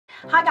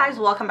Hi guys,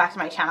 welcome back to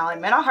my channel.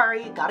 I'm in a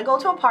hurry, gotta go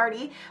to a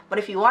party, but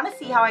if you want to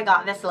see how I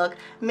got this look,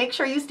 make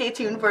sure you stay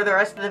tuned for the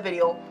rest of the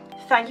video.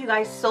 Thank you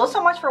guys so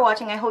much for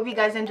watching. I hope you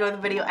guys enjoy the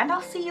video, and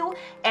I'll see you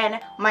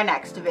in my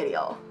next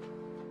video.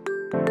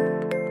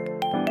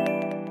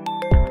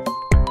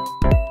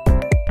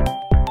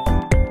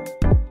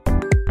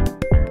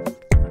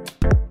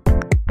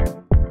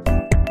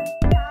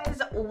 Guys,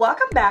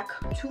 welcome back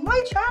to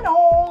my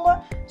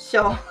channel.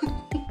 So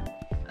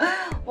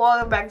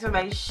welcome back to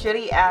my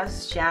shitty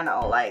ass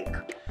channel. Like,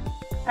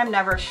 I'm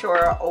never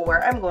sure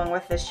where I'm going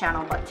with this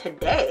channel, but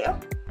today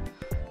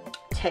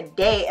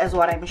is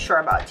what I'm sure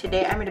about.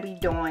 Today I'm going to be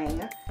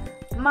doing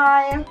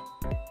my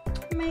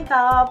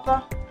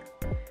makeup.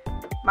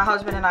 My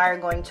husband and I are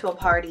going to a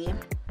party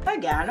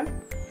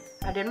again.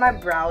 I did my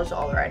brows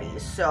already,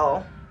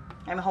 so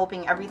I'm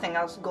hoping everything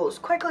else goes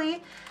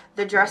quickly.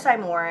 The dress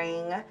I'm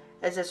wearing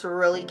is this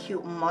really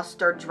cute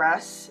mustard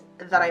dress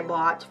that I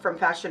bought from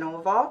Fashion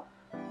Nova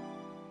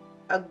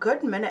a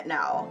good minute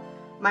now.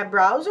 My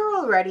brows are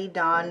already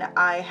done.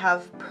 I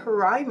have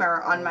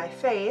primer on my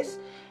face,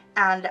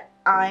 and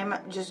I'm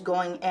just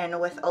going in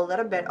with a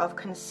little bit of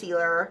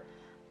concealer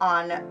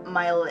on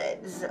my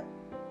lids.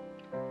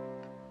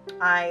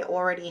 I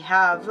already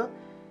have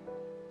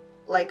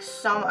like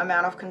some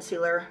amount of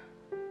concealer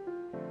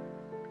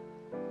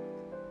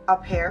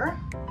up here,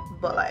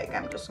 but like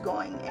I'm just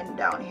going in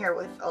down here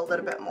with a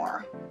little bit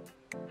more,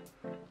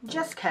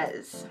 just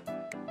cause.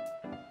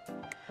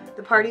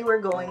 The party we're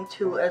going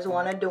to is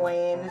one of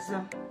Dwayne's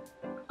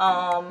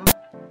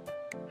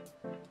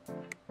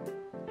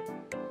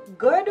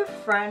good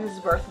friend's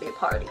birthday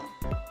party,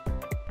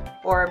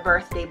 or a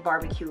birthday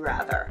barbecue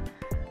rather.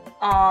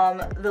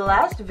 The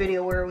last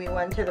video where we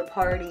went to the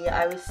party,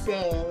 I was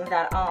saying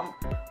that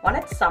when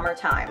it's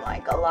summertime,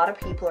 like a lot of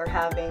people are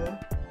having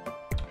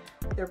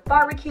their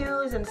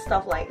barbecues and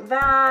stuff like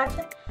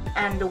that,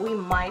 and we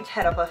might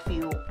head up a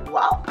few.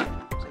 Well,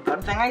 it's a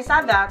good thing I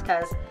said that,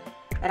 because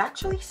it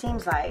actually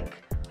seems like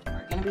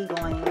we're gonna be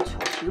going to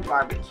a few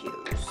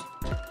barbecues.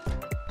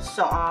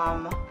 So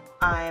I'm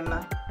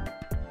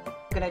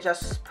gonna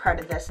just spread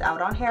this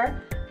out on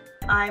here.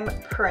 I'm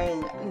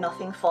praying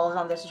nothing falls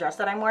on this dress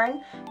that I'm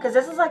wearing, because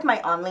this is like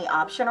my only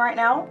option right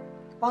now.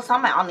 Well, it's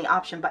not my only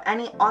option, but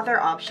any other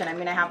option I'm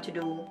gonna have to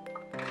do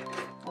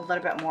a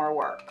little bit more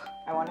work.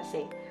 I want to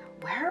say,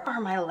 where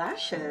are my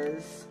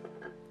lashes?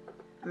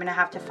 I'm gonna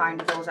have to find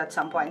those at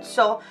some point.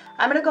 So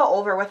I'm gonna go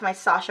over with my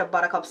Sasha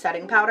Buttercup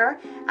setting powder,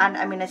 and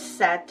I'm gonna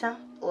set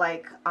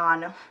like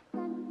on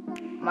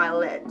my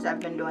lids. I've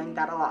been doing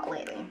that a lot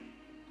lately.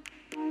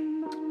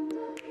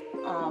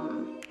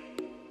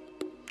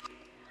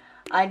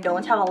 I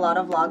don't have a lot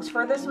of vlogs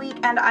for this week,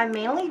 and I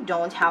mainly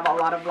don't have a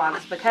lot of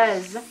vlogs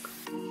because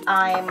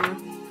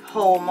I'm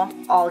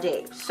home all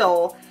day.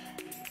 So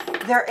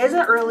there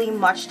isn't really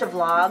much to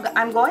vlog.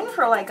 I'm going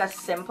for like a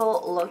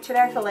simple look today.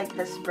 I feel like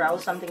this brow,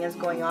 something is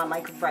going on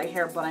like right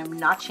here, but I'm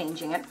not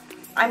changing it.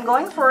 I'm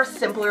going for a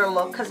simpler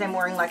look because I'm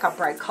wearing like a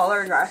bright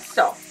color dress.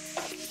 So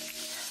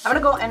I'm gonna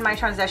go in my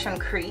transition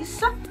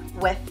crease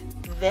with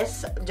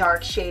this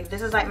dark shade.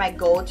 This is like my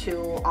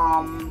go-to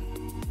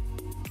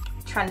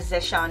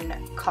transition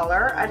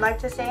color, I'd like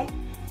to say.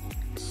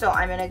 So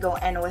I'm gonna go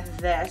in with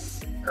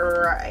this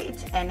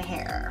right in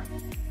here.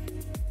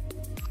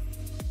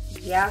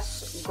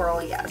 Yes,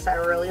 girl, yes. I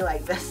really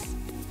like this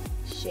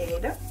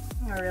shade.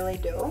 I really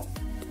do.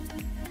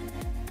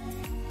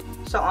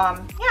 So,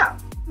 yeah.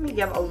 Let me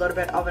give a little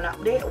bit of an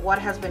update. What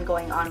has been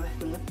going on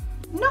with me?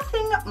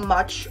 Nothing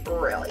much,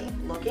 really.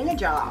 Looking a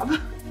job.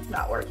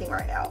 Not working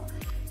right now.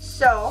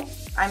 So,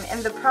 I'm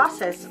in the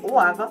process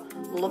of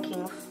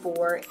looking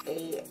for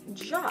a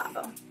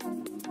job.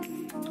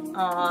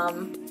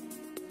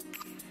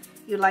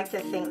 You like to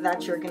think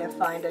that you're gonna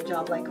find a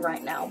job like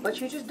right now, but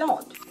you just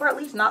don't, or at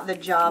least not the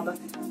job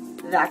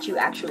that you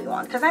actually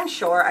want. Because I'm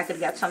sure I could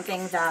get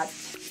something that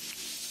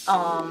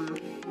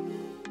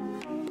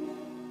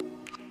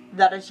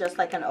that is just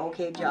like an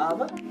okay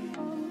job,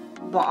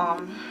 but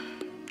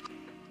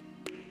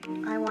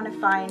I want to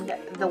find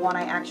the one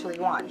I actually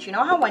want. You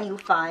know how when you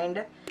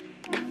find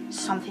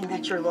something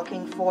that you're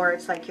looking for,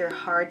 it's like your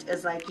heart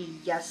is like,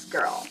 yes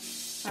girl.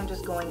 I'm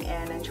just going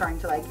in and trying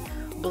to like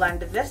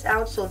blend this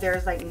out so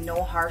there's like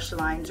no harsh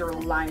lines or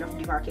line of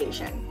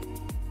demarcation,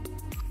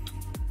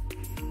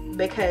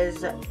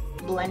 because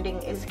blending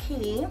is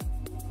key,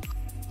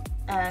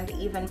 and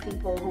even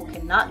people who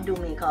cannot do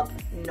makeup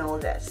know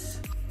this.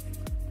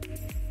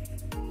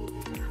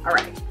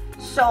 Alright,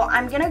 so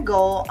I'm gonna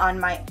go on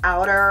my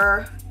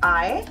outer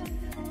eye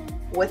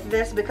with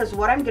this, because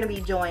what I'm gonna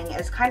be doing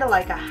is kind of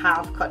like a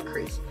half cut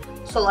crease,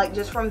 so like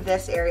just from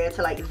this area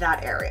to like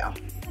that area.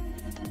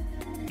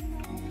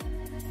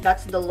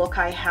 That's the look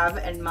I have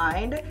in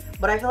mind,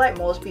 but I feel like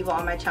most people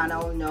on my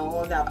channel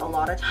know that a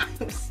lot of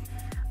times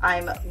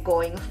I'm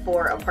going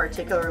for a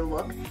particular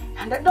look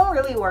and it don't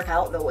really work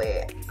out the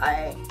way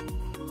I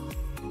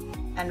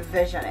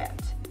envision it,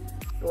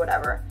 or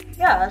whatever.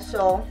 Yeah,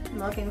 so I'm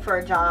looking for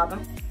a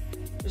job,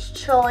 just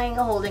chilling,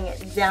 holding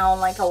it down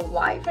like a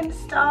wife and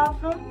stuff.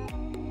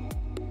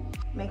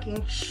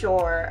 making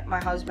sure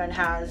my husband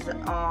has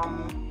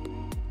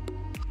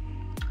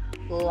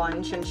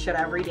lunch and shit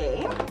every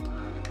day,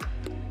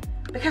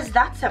 because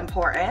that's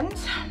important.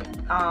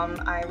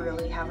 I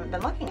really haven't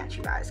been looking at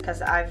you guys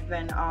because I've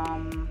been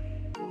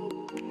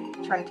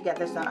trying to get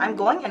this done. I'm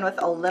going in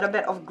with a little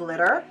bit of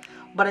glitter,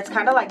 but it's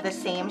kind of like the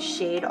same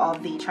shade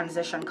of the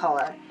transition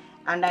color,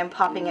 and I'm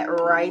popping it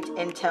right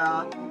into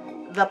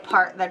the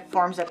part that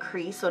forms a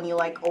crease when you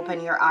like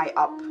open your eye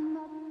up,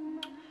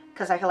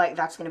 because I feel like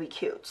that's gonna be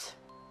cute.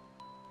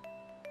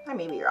 I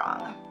may be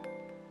wrong.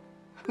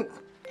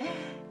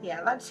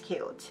 Yeah, that's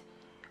cute.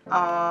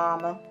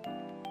 I'm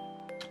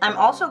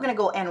also gonna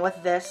go in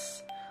with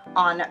this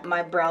on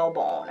my brow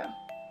bone.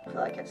 I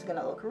feel like it's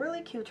gonna look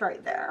really cute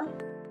right there.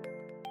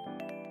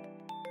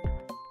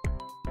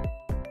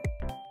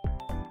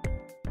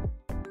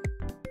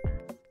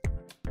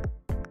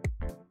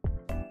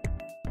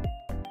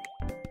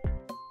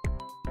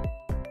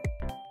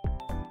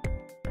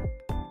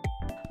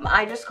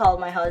 I just called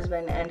my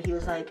husband and he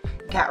was like,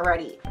 get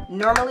ready.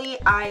 Normally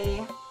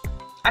I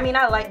mean,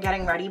 I like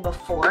getting ready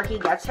before he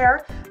gets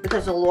here,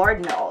 because the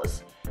Lord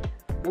knows,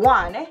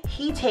 one,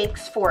 he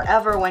takes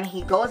forever when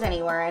he goes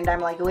anywhere and I'm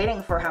like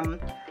waiting for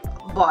him,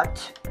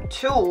 but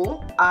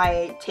two,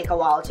 I take a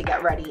while to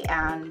get ready,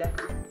 and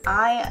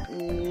I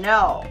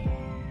know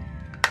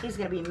he's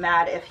gonna be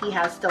mad if he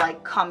has to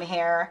like come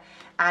here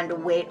and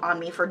wait on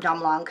me for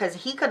dumb long, because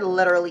he could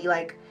literally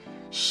like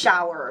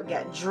shower,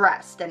 get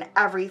dressed and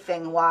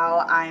everything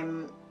while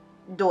I'm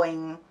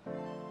doing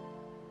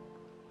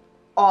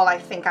all I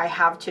think I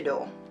have to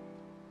do,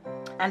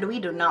 and we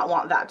do not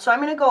want that. So I'm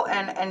gonna go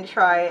in and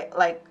try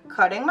like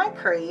cutting my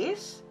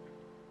crease,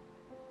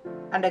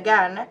 and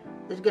again,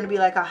 there's gonna be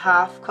like a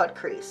half cut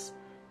crease.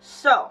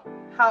 So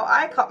how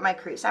I cut my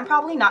crease, I'm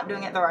probably not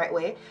doing it the right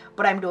way,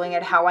 but I'm doing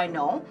it how I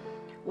know.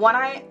 When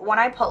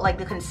I put like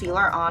the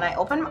concealer on, I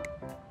open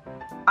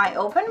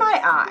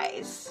my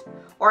eyes,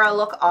 or I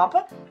look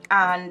up,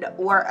 and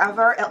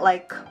wherever it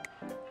like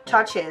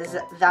touches,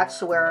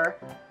 that's where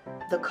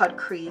the cut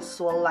crease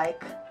will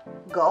like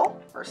go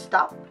or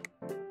stop.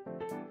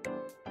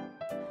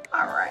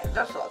 Alright,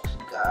 this looks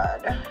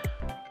good.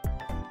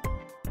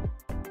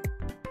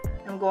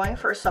 I'm going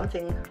for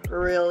something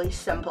really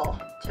simple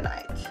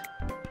tonight.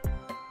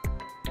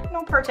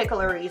 No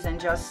particular reason,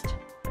 just,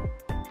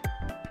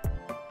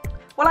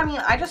 well, I mean,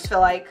 I just feel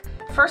like,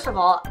 first of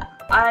all,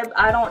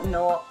 I don't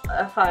know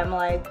if I'm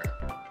like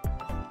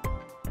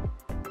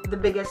the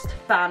biggest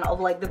fan of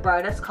like the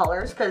brightest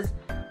colors, because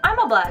I'm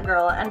a black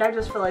girl and I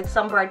just feel like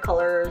some bright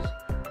colors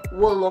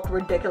will look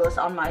ridiculous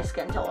on my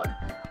skin tone.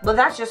 But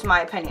that's just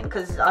my opinion,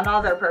 because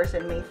another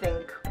person may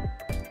think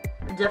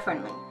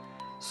differently.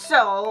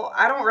 So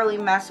I don't really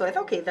mess with,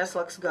 okay, this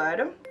looks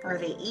good. Are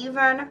they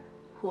even?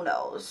 Who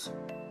knows?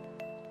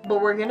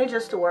 But we're gonna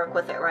just work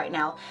with it right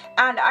now.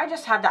 And I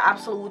just had the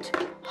absolute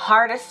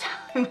hardest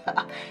time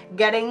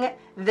getting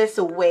this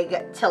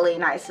wig to lay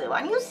nicely.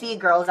 When you see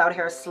girls out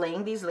here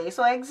slaying these lace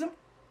wigs,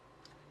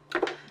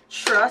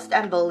 trust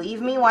and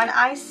believe me when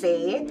I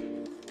say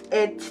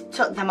it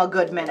took them a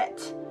good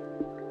minute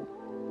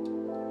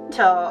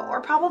to,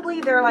 or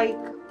probably they're like,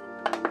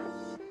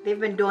 they've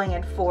been doing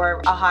it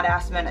for a hot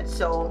ass minute,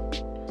 so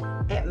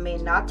it may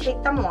not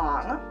take them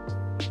long.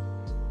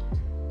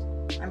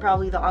 I'm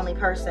probably the only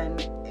person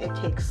it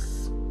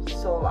takes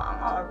so long.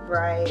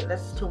 Alright,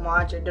 this is too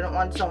much. I didn't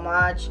want so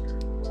much.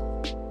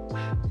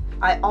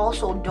 I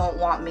also don't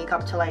want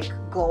makeup to like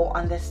go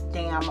on this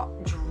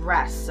damn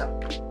dress,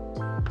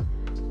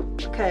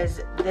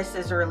 because this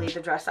is really the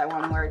dress I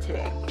want to wear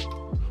today.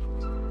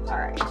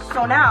 Alright,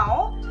 so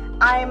now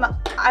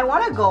I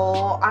want to go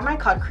on my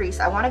cut crease.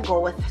 I want to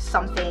go with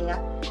something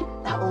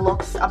that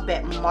looks a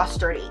bit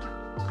mustardy.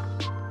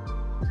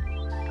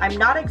 I'm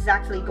not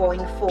exactly going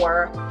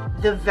for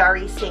the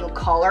very same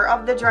color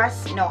of the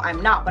dress. No,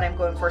 I'm not, but I'm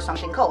going for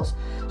something close.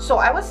 So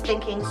I was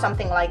thinking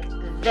something like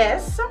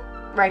this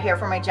right here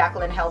for my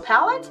Jaclyn Hill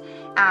palette,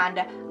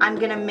 and I'm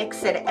gonna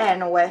mix it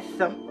in with,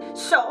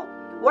 so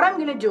what I'm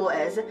gonna do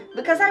is,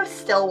 because I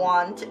still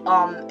want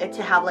it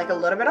to have like a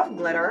little bit of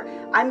glitter,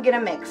 I'm gonna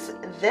mix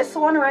this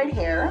one right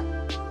here.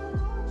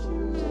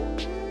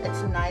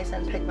 It's nice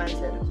and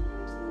pigmented,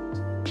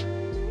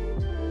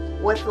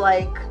 with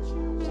like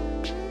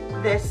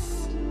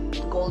this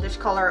goldish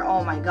color.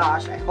 Oh my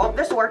gosh, I hope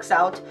this works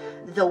out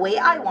the way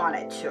I want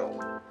it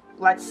to.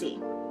 Let's see.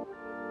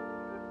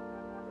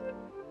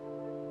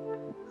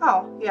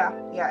 Oh,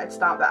 yeah, it's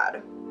not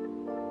bad.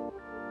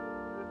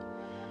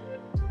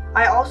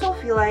 I also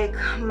feel like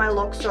my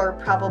looks are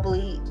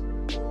probably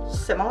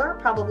similar.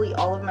 Probably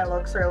all of my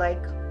looks are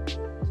like,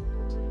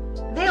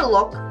 they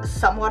look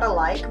somewhat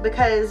alike,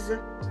 because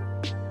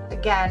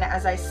again,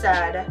 as I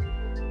said,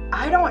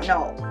 I don't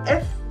know.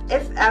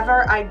 If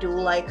ever I do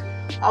like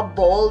a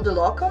bold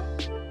look,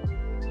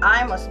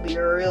 I must be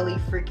really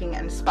freaking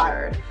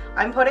inspired.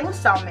 I'm putting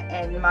some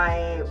in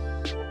my,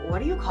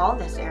 what do you call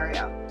this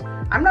area?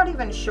 I'm not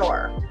even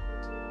sure.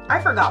 I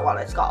forgot what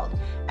it's called.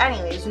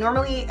 Anyways,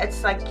 normally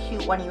it's like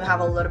cute when you have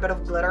a little bit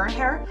of glitter in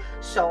here,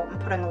 so I'm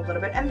putting a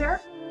little bit in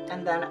there.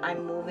 And then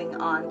I'm moving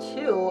on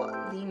to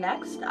the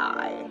next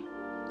eye.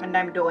 And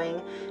I'm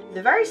doing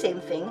the very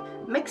same thing,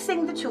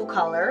 mixing the two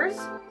colors,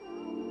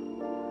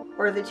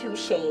 or the two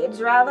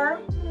shades rather.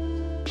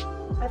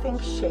 I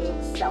think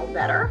shades sell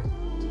better.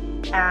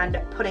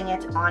 And putting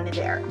it on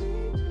there.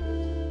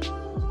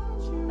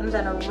 And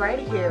then right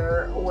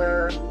here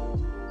where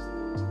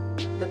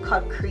the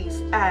cut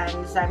crease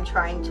ends, I'm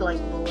trying to like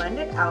blend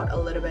it out a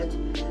little bit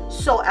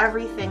so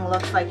everything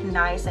looks like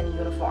nice and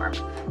uniform.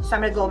 So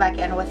I'm gonna go back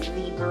in with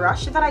the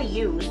brush that I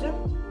used.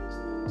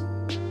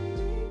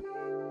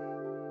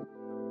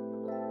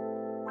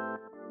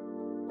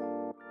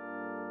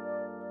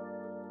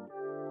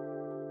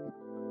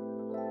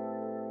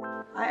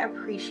 I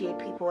appreciate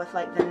people with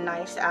like the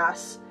nice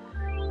ass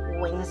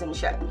wings and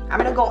shit. I'm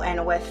gonna go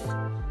in with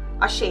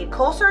a shade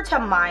closer to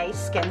my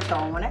skin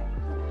tone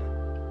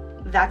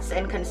that's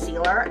in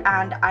concealer,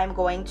 and I'm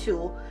going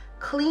to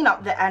clean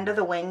up the end of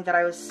the wing that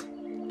I was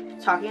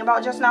talking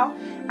about just now.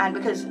 And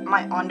because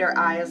my under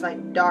eye is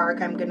like dark,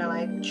 I'm gonna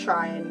like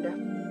try and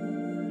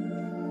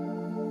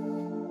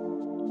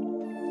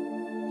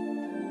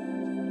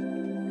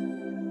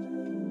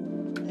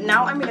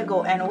now I'm gonna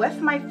go in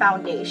with my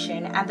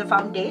foundation, and the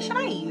foundation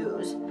I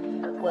use,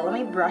 well, let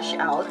me brush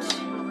out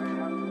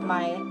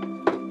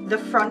the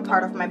front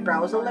part of my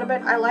brows a little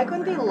bit. I like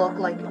when they look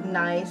like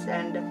nice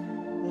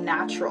and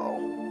natural.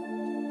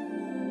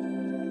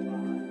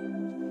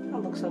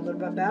 That looks a little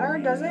bit better,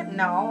 does it?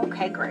 No?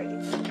 Okay,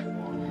 great.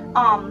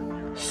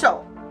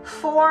 So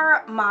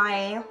for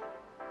my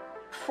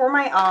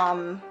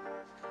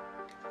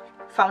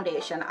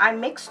foundation, I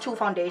mixed two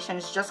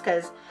foundations just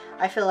because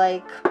I feel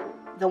like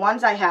the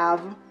ones I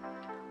have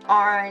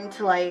aren't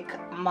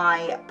like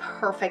my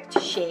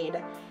perfect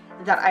shade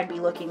that I'd be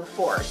looking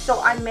for.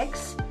 So I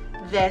mix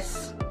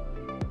this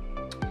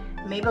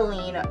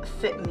Maybelline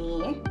Fit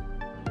Me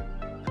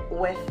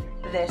with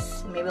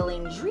this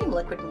Maybelline Dream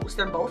Liquid Mousse.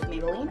 They're both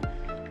Maybelline.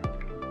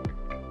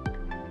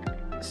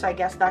 So I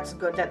guess that's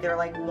good that they're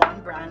like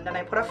one brand. And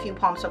I put a few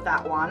pumps of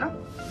that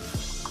one.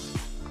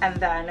 And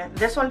then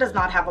this one does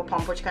not have a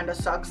pump, which kind of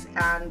sucks.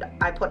 And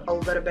I put a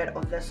little bit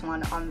of this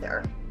one on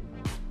there.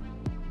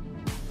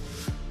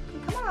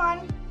 Okay, come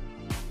on.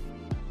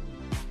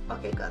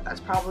 Okay, good. That's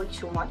probably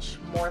too much,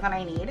 more than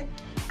I need.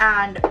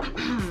 And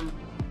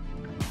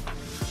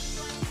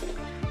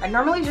I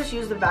normally just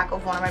use the back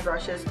of one of my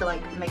brushes to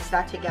like mix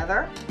that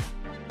together.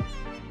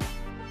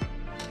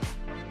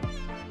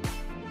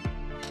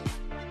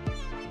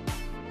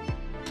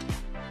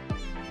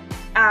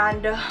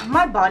 And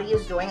my body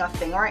is doing a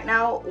thing right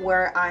now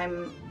where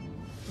I'm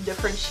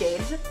different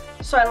shades.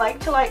 So I like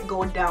to like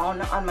go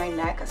down on my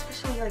neck,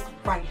 especially like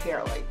right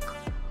here. Like,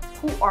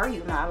 who are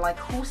you, man? Like,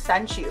 who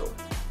sent you?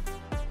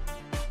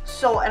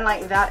 So in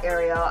like that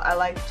area, I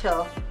like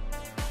to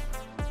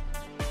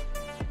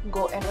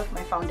go in with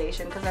my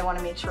foundation because I want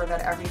to make sure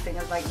that everything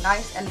is like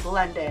nice and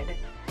blended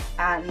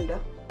and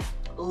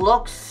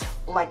looks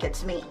like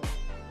it's me.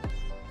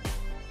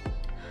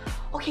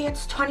 Okay,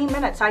 it's 20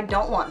 minutes. I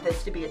don't want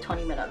this to be a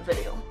 20-minute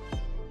video.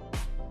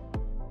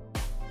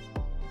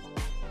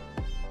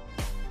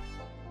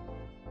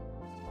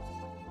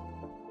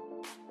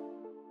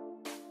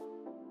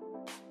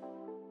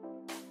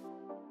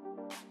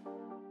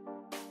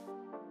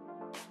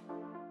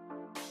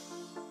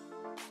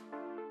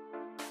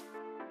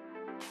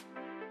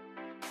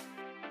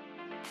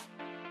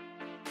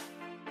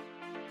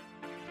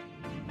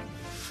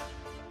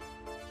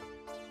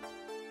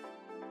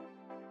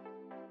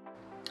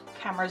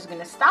 Camera's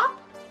gonna stop.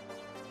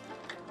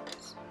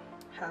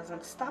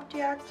 Hasn't stopped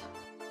yet.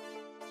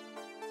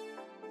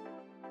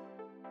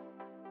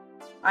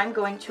 I'm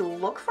going to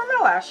look for my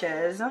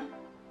lashes,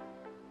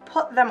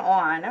 put them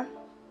on,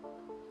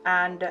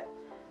 and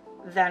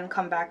then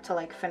come back to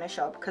like finish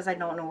up because I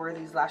don't know where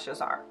these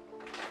lashes are.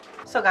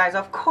 So guys,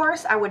 of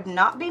course I would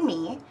not be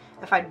me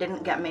if I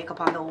didn't get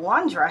makeup on the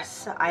one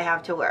dress I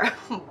have to wear.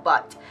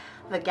 But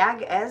the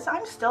gag is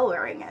I'm still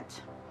wearing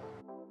it.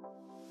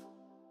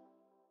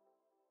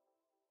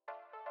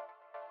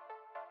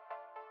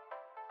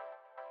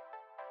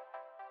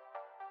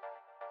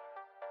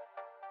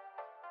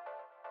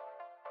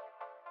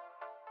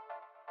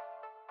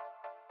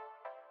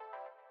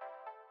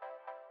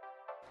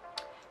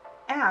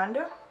 And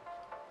I'm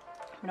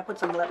gonna put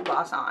some lip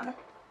gloss on.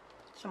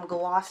 Some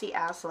glossy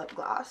ass lip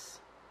gloss.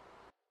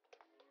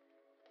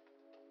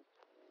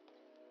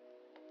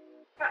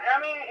 I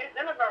mean, it's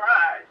in a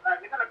garage. Like,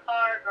 it's in a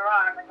car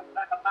garage,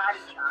 like a body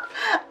shop.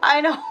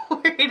 I know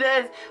where it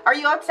is. Are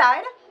you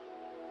outside?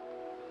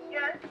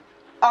 Yes.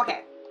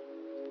 Okay.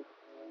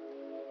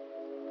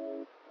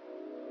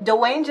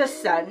 Dwayne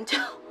just sent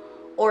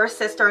or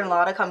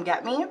sister-in-law to come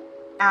get me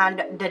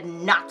and did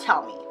not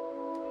tell me.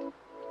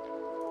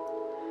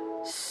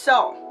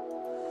 So,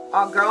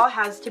 our girl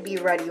has to be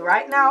ready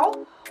right now,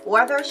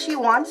 whether she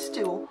wants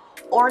to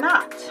or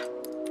not.